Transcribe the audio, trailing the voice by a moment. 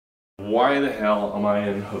Why the hell am I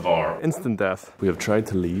in Hvar? Instant death. We have tried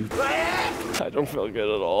to leave. I don't feel good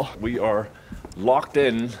at all. We are locked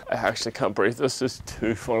in. I actually can't breathe. This is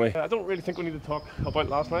too funny. I don't really think we need to talk about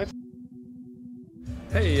last night.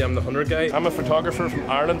 Hey, I'm the 100 guy. I'm a photographer from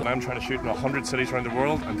Ireland and I'm trying to shoot in 100 cities around the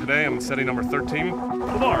world, and today I'm in city number 13,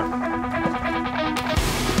 Hvar.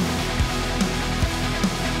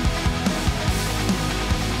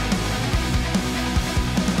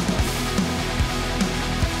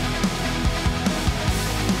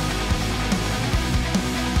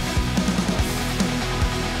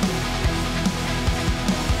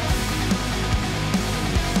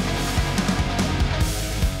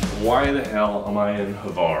 Why the hell am I in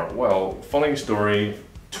Hvar? Well, funny story.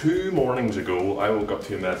 2 mornings ago, I woke up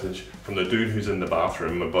to a message from the dude who's in the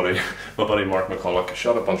bathroom, my buddy Mark McCulloch.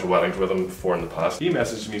 Shot a bunch of weddings with him before in the past. He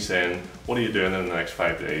messaged me saying, "What are you doing in the next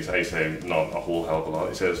 5 days?" I say, "Not a whole hell of a lot."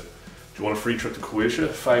 He says, "Do you want a free trip to Croatia?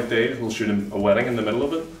 5 days, we'll shoot a wedding in the middle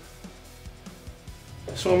of it."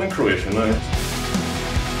 So I'm in Croatia now.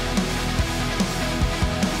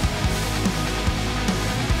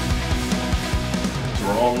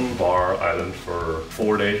 We're on Hvar Island for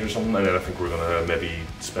 4 days or something, and then I think we're gonna maybe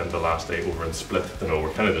spend the last day over in Split. I don't know,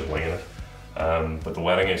 we're kind of just winging it. But the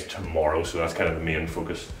wedding is tomorrow, so that's kind of the main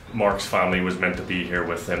focus. Mark's family was meant to be here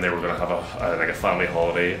with them. They were going to have like a family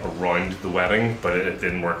holiday around the wedding, but it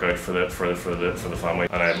didn't work out for the family.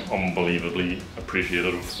 And I'm unbelievably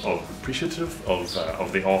appreciative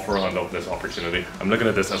of the offer and of this opportunity. I'm looking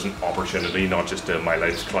at this as an opportunity, not just my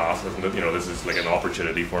life's class, isn't it? You know, this is like an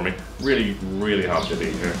opportunity for me. Really, really happy to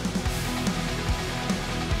be here.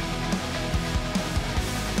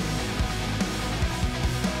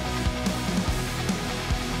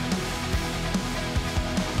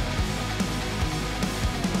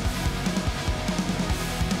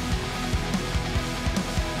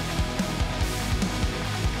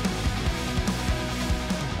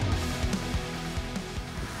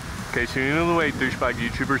 Okay, so you know the way douchebag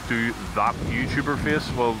YouTubers do that YouTuber face?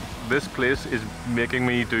 Well, this place is making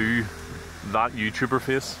me do that YouTuber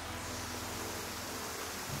face.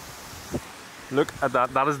 Look at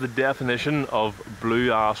that, that is the definition of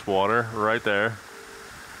blue ass water right there.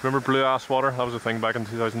 Remember blue ass water? That was a thing back in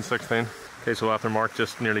 2016. Okay, so after Mark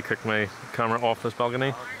just nearly kicked my camera off this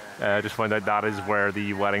balcony, I just found out that is where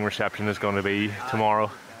the wedding reception is going to be tomorrow.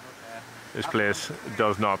 This place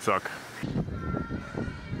does not suck.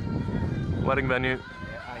 Wedding venue.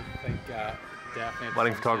 Yeah, I think definitely.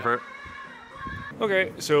 Wedding photographer.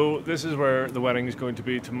 Okay, so this is where the wedding is going to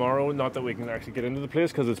be tomorrow. Not that we can actually get into the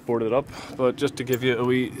place because it's boarded up, but just to give you a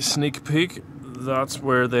wee sneak peek, that's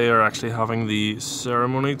where they are actually having the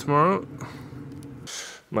ceremony tomorrow.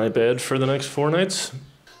 My bed for the next 4 nights.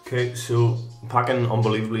 Okay, so packing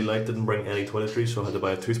unbelievably light, didn't bring any toiletries, so I had to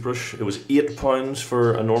buy a toothbrush. It was £8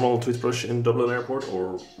 for a normal toothbrush in Dublin Airport,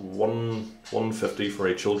 or £1.50 for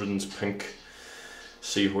a children's pink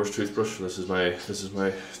seahorse toothbrush. This is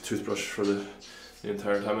my toothbrush for the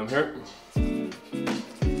entire time I'm here.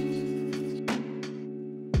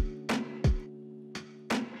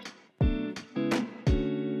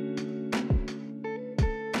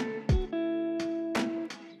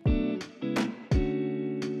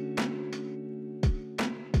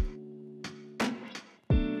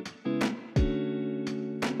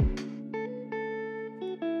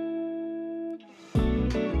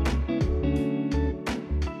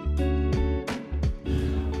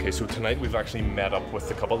 So tonight we've actually met up with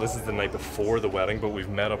the couple. This is the night before the wedding, but we've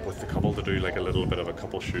met up with the couple to do like a little bit of a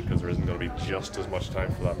couple shoot because there isn't going to be just as much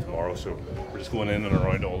time for that tomorrow. So we're just going in and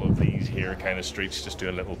around all of these here kind of streets, just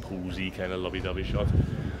doing little posy kind of lovey-dovey shots.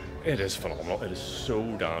 It is phenomenal. It is so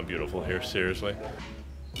damn beautiful here, seriously.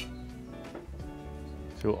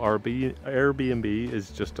 So our Airbnb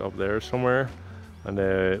is just up there somewhere, and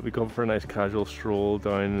we go for a nice casual stroll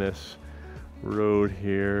down this road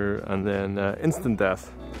here, and then instant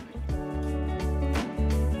death.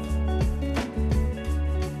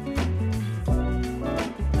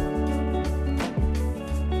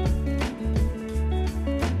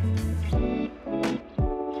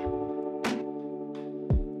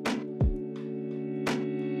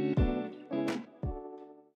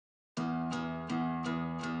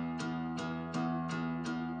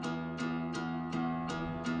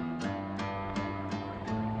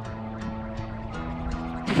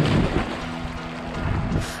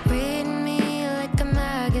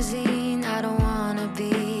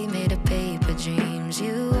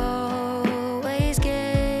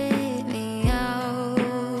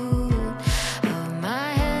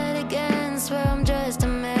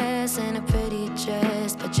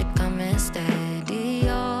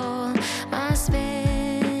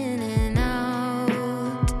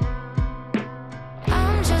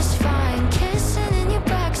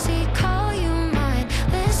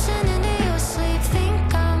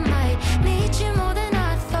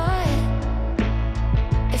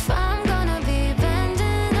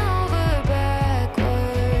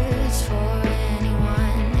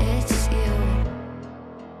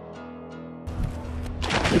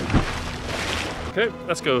 Okay,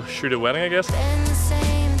 let's go shoot a wedding, I guess.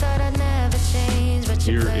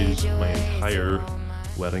 Here is my entire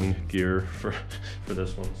wedding gear for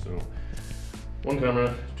this one. So, one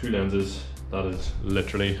camera, 2 lenses. That is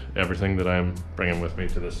literally everything that I'm bringing with me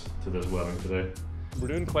to this wedding today. We're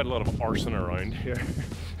doing quite a lot of arson around here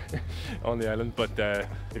on the island, but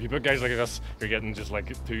if you put guys like us, you're getting just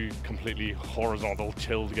like 2 completely horizontal,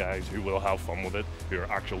 chilled guys who will have fun with it, who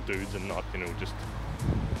are actual dudes and not, you know, just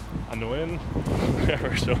annoying.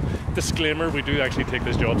 So, disclaimer: we do actually take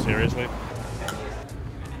this job seriously.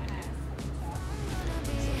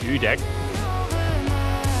 You dick.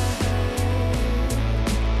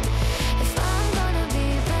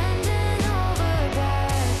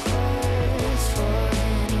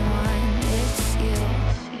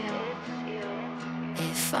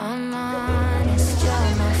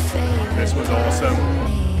 This was awesome.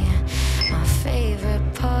 My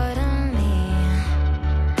favorite part of me.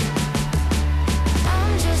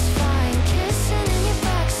 I'm just fine, kissing in your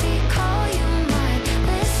backseat, call you mine,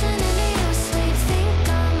 listening to you sleep, think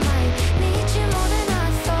I might need you more than I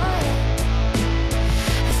thought.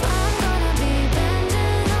 If I'm gonna be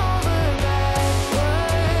bending over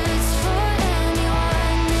backwards for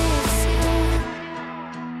anyone, it's you.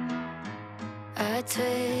 I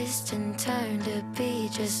twist and turn to be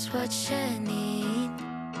just what you need,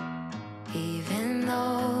 even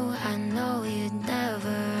though I know you'd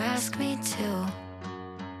never ask me to.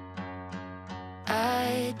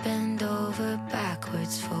 I'd bend over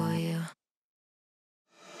backwards for you.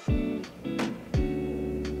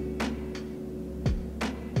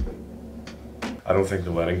 I don't think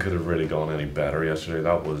the wedding could have really gone any better yesterday.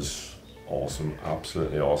 That was awesome,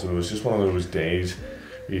 absolutely awesome. It was just one of those days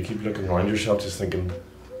where you keep looking around yourself just thinking,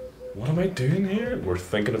 what am I doing here? We're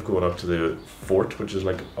thinking of going up to the fort, which is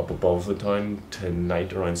like up above the town,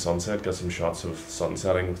 tonight around sunset, get some shots of sun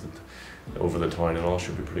setting over the town and all.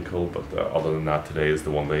 Should be pretty cool, but other than that, today is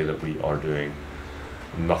the one day that we are doing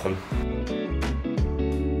nothing.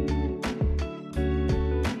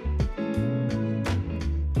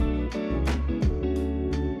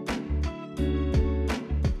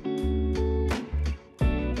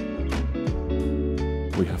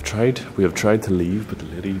 We have tried to leave, but the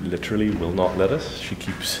lady literally will not let us. She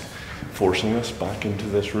keeps forcing us back into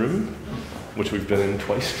this room, which we've been in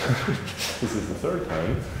twice. This is the 3rd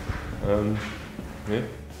time. Yeah,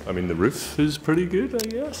 I mean the roof is pretty good, I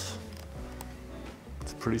guess.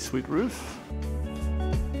 It's a pretty sweet roof.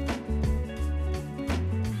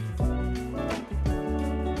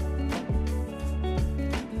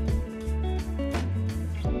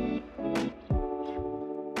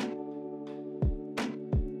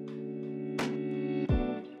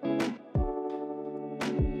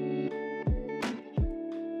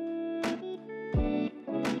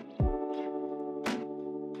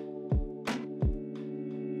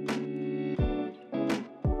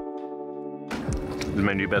 This is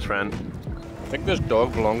my new best friend. I think this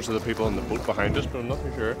dog belongs to the people in the boat behind us, but I'm not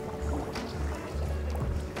too sure.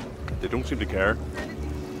 They don't seem to care.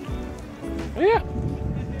 Oh yeah!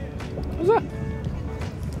 What's that?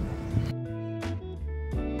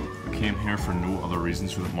 I came here for no other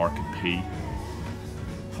reasons for the market P.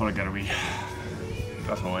 Thought I'd get a wee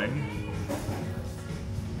glass of wine.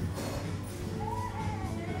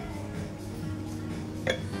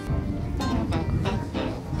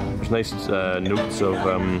 Nice notes of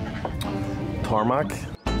tarmac.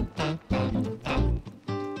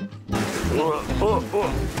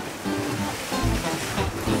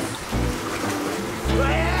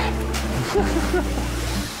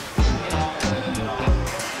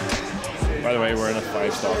 By the way, we're in a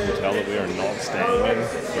 5-star hotel that we are not staying in,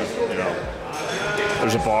 but you know,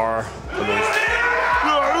 there's a bar.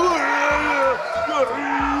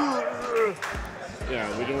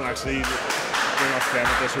 Yeah, we don't actually. We're not staying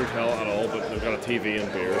at this hotel at all, but they've got a TV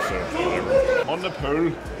and beer, so whatever. On the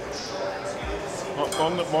pool.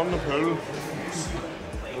 On the pool.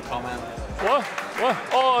 No comment. What? What?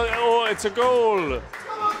 Oh, it's a goal!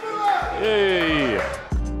 Yay!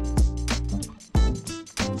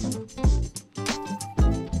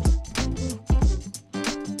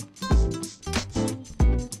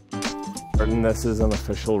 And this is an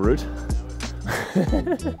official route.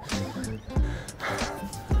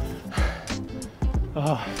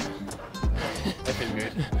 Oh. I feel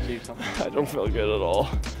good. Achieve something. I don't feel good at all.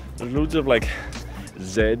 There's loads of like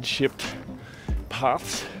Z-shaped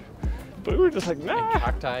paths, but we were just like, nah. And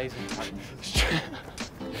cacti.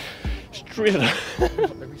 Straight up.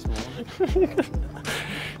 Very small.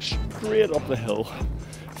 Straight up the hill,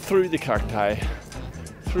 through the cacti,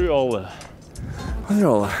 through all the. What are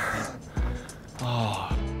all the? Oh.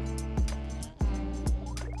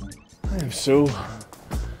 so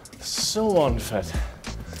unfit.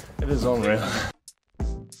 It is unreal.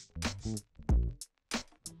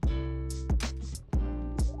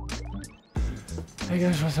 Hey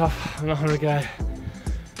guys, what's up? I'm a 100 guy.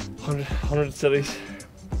 100 cities.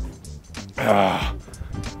 Ah.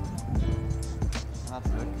 That's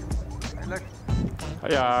good. Hey, look.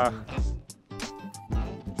 Hiya.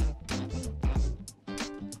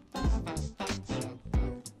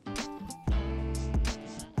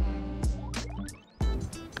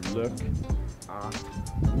 Look at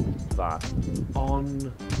that.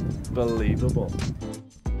 Unbelievable.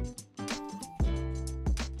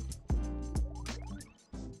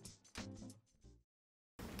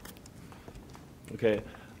 Okay,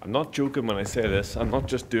 I'm not joking when I say this. I'm not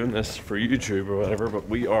just doing this for YouTube or whatever, but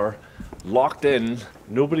we are locked in.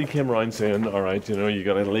 Nobody came around saying, all right, you know, you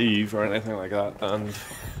gotta leave or anything like that. And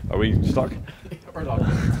are we stuck? We're locked.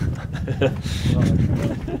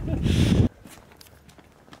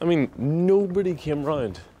 I mean, nobody came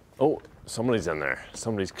round. Oh, somebody's in there.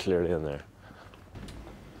 Somebody's clearly in there.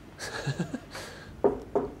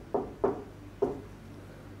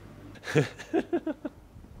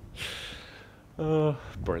 Oh,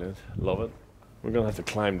 brilliant. Love it. We're gonna have to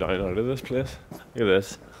climb down out of this place. Look at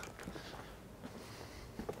this.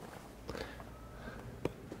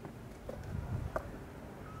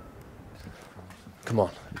 Come on.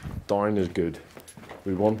 Down is good.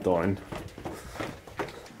 We want down.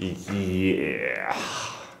 Yeah.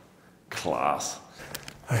 Class.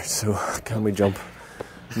 Alright, so can we jump?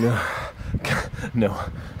 No. No.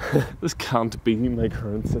 This can't be my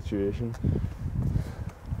current situation.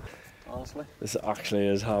 Honestly. This actually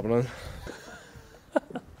is happening.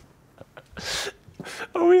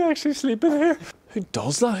 Are we actually sleeping here? Who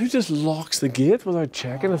does that? Who just locks the gate without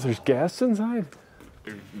checking if there's guests inside?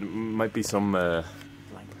 There might be some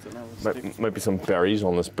might be some berries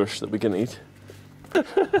on this bush that we can eat.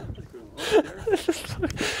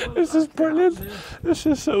 This is brilliant. This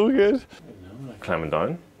is so good. Climbing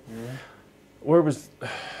down. Yeah. Where was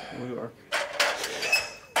We were.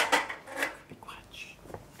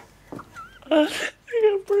 I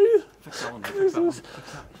can't breathe. Fix that one. Fix that one.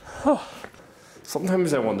 Oh.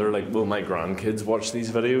 Sometimes I wonder, like, will my grandkids watch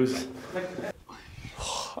these videos?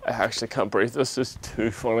 I actually can't breathe. This is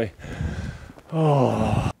too funny.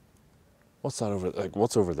 Oh. What's that over? Like,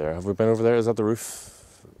 what's over there? Have we been over there? Is that the roof?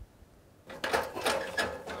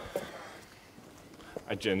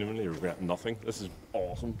 I genuinely regret nothing. This is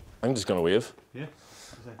awesome. I'm just gonna wave. Yeah.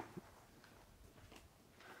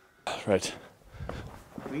 Right.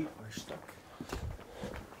 We are stuck.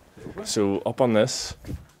 So up on this,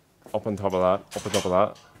 up on top of that, up on top of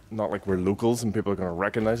that. Not like we're locals and people are gonna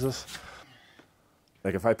recognize us.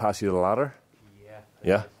 Like if I pass you the ladder. Yeah.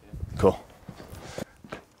 Yeah? Cool.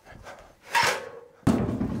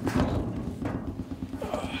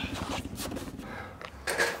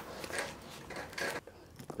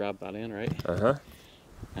 Grab that in, right? Uh-huh.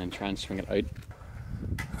 And try and swing it out.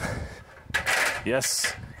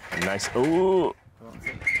 Yes. Nice. Oh.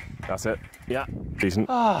 That's it. Yeah. Decent.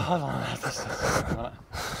 Oh, hold on. This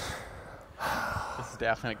is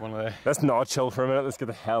definitely like one of the... Let's not chill for a minute. Let's get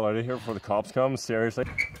the hell out of here before the cops come. Seriously.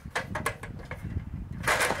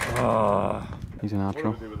 Oh. He's a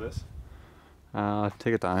natural. What do we do with this?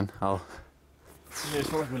 Take it down.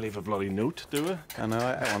 It's not like we leave a bloody note, do we? I know,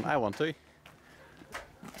 I want to.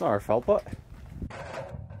 It's not our fault, but...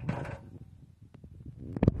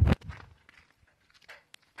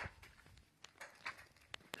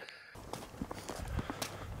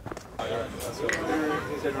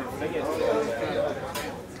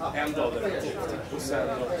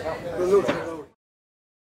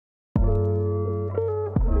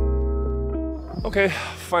 Okay,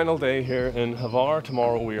 final day here in Hvar.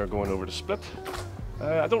 Tomorrow we are going over to Split.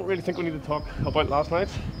 I don't really think we need to talk about last night.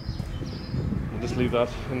 We'll just leave that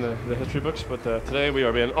in the history books. But today we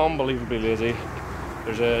are being unbelievably lazy.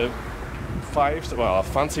 There's a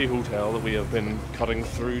fancy hotel that we have been cutting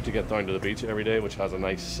through to get down to the beach every day, which has a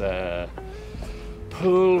nice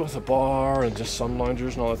pool with a bar and just sun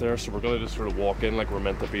loungers and all that there. So we're going to just sort of walk in like we're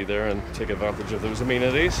meant to be there and take advantage of those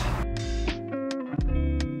amenities.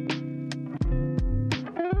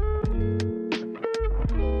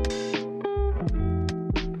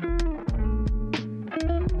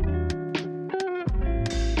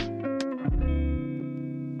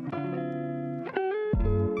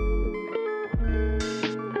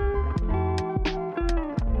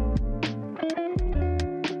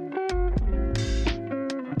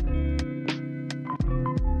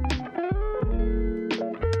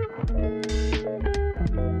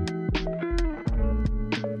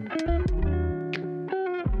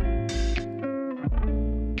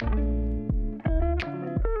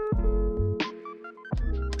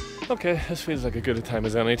 Okay, this feels like a good a time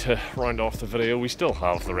as any to round off the video. We still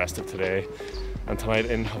have the rest of today and tonight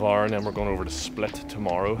in Hvar, and then we're going over to Split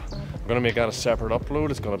tomorrow. I'm going to make that a separate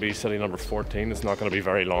upload. It's going to be city number 14. It's not going to be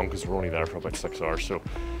very long because we're only there for about 6 hours, so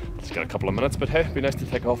let's get a couple of minutes. But hey, it'd be nice to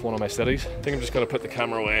take off one of my cities. I think I'm just going to put the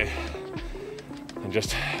camera away and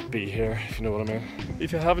just be here, if you know what I mean.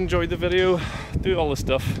 If you have enjoyed the video, do all this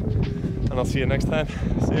stuff, and I'll see you next time.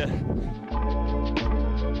 See ya.